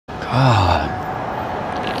God.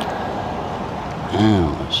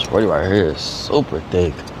 Damn, shorty right here is super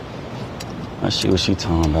thick. Let's see what she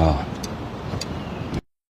talking about.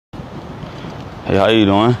 Hey, how you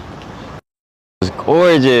doing? It's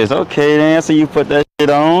gorgeous. Okay, then. So you put that shit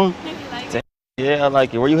on? Yeah, I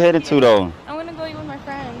like it. Where you headed to, though? I'm gonna go eat with my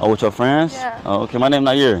friends. Oh, with your friends? Yeah. Oh, okay. My name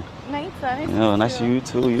Nair. Nice. Nice to you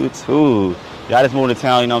too. You too. Yeah, I just moved to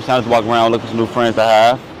town. You know what I'm saying? I just walk around looking for some new friends to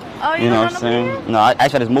have. Oh, you know what I'm saying? No, I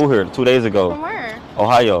actually just moved here 2 days ago. From where?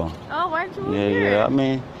 Ohio. Oh, why'd you move here? Yeah. I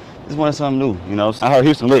mean, just wanted something new. You know, I heard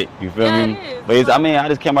Houston lit. You feel me? It is. But I mean, I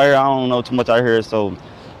just came out here. I don't know too much out here, so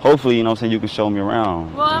hopefully, you know what I'm saying, you can show me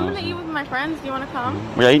around. Well, I'm gonna eat with my friends. Do you wanna come?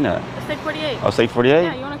 Where you eating at? Steak 48. Oh, Steak 48?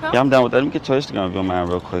 Yeah, you wanna come? Yeah, I'm down with that. Let me get your Instagram if you don't mind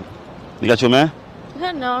real quick. You got your man?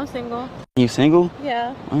 No, I'm single. You single?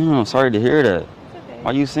 Yeah. Oh, sorry to hear that. It's okay.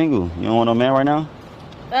 Why you single? You don't want no man right now?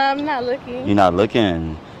 I'm not looking. You're not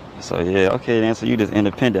looking. So yeah, okay then. So you just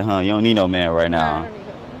independent, huh? You don't need no man right now. No, I don't need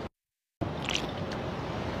a man.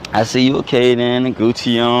 I see you. Okay then.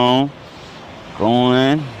 Gucci on.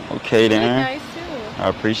 Going. Okay then. Nice too. I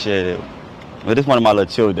appreciate it. But this is one of my little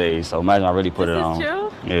chill days. So imagine I really put it on.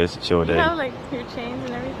 Chill? Yeah, it's a chill day. You have like your chains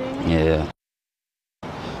and everything. Yeah.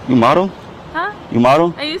 You model? Huh? You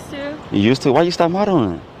model? I used to. You used to? Why you stop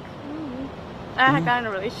modeling? I got in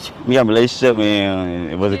a relationship. You got a relationship,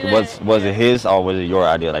 and was it his or was it your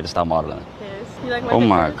idea, like to stop modeling? Yes. You like my Oh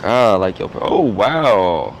my pictures? God, like your. Oh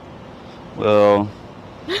wow. Well,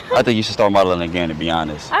 I think you should start modeling again, to be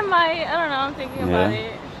honest. I might. I don't know. I'm thinking about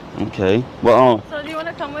it. Okay. Well, So do you want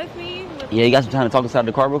to come with me? yeah, you got some time to talk inside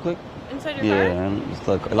the car real quick? Inside your Yeah, car? and it's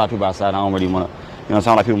like a lot of people outside. I don't really want to, you know,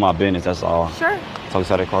 sound like people in my business. That's all. Sure. Talk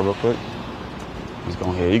inside the car real quick. Let's go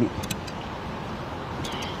ahead.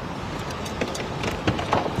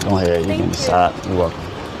 Go ahead. You can decide. You're welcome.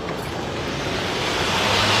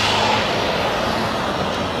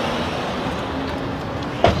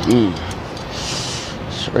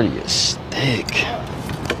 Shorty is thick.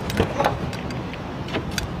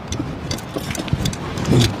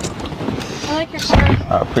 I like your car.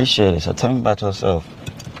 I appreciate it. So tell me about yourself.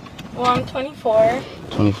 Well, I'm 24.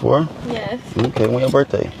 24? Yes. Okay, when your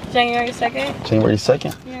birthday? January 2nd. January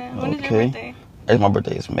 2nd? Yeah. When is your birthday? My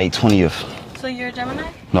birthday is May 20th. So you're a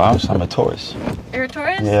Gemini? No, I'm a Taurus. You're a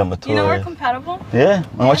Taurus? Yeah, I'm a Taurus. You know we're compatible? Yeah?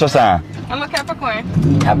 And what's your sign? I'm a Capricorn.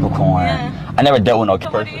 Capricorn. Yeah. I never dealt with no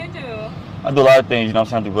So person. what do you do? I do a lot of things, you know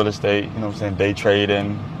what I'm saying? I do real estate, you know what I'm saying? Day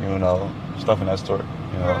trading, you know, stuff in that sort,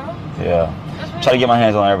 you know. Really? Yeah. Really Try to get my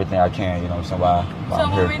hands on everything I can, you know what I'm saying? While So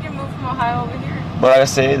I'm what here. made you move from Ohio over here? But like I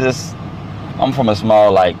said, I'm from a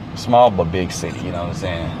small but big city, you know what I'm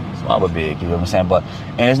saying? Small but big, you know what I'm saying?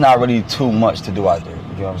 And it's not really too much to do out there, you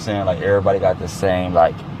know what I'm saying? Like everybody got the same,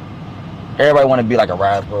 everybody want to be like a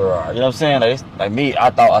rapper or, you know what I'm saying? Like me, I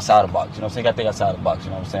thought outside the box, you know what I'm saying? I think outside the box,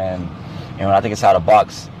 you know what I'm saying? And when I think outside the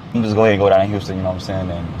box, I'm just go ahead and go down in Houston, you know what I'm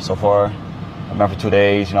saying? And so far, I've been for 2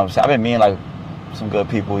 days, you know what I'm saying? I've been meeting like some good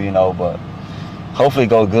people, you know, but hopefully it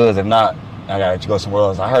go good. If not, I gotta go somewhere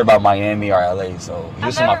else. I heard about Miami or LA, so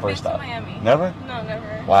Houston my first stop. Miami. Never? No,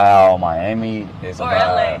 never. Wow, Miami is a Or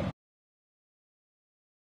vibe.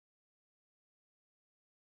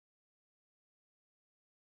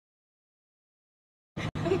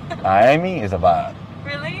 LA. Miami is a vibe.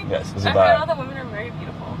 Really? Yes, it's a I heard all vibe. the women are very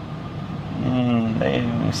beautiful.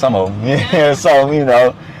 Some of them, yeah, some, you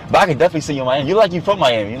know. But I can definitely see you in Miami. You look like you from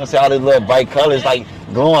Miami, you know, see all the little bright colors, like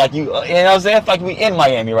glowing, like you know what I'm saying? It's like we in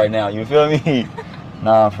Miami right now, you feel me?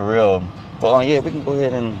 Nah, for real. But yeah, we can go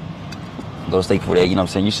ahead and go to Steak 48, you know what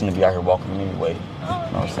I'm saying? You shouldn't be out here walking anyway, you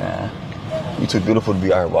know what I'm saying? You too beautiful to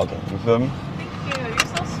be out here walking, you feel me? Thank you, you're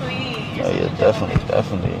so sweet. Yeah,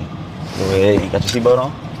 definitely. Go ahead, you got your seatbelt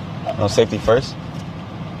on? No safety first?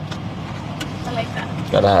 I like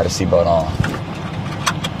that. Gotta have the seatbelt on.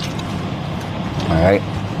 Alright.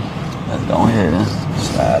 Let's go ahead and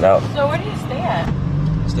slide out. So where do you stay at?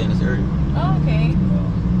 Stay in this area. Oh, okay.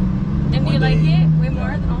 And do you like it way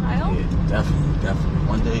more than Ohio? Yeah, definitely.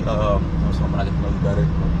 One day, when I get to know you better,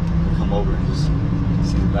 we'll come over and just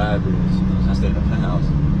see the vibe is. I stay in the penthouse.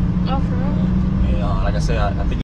 Oh, for real? And like I said, I think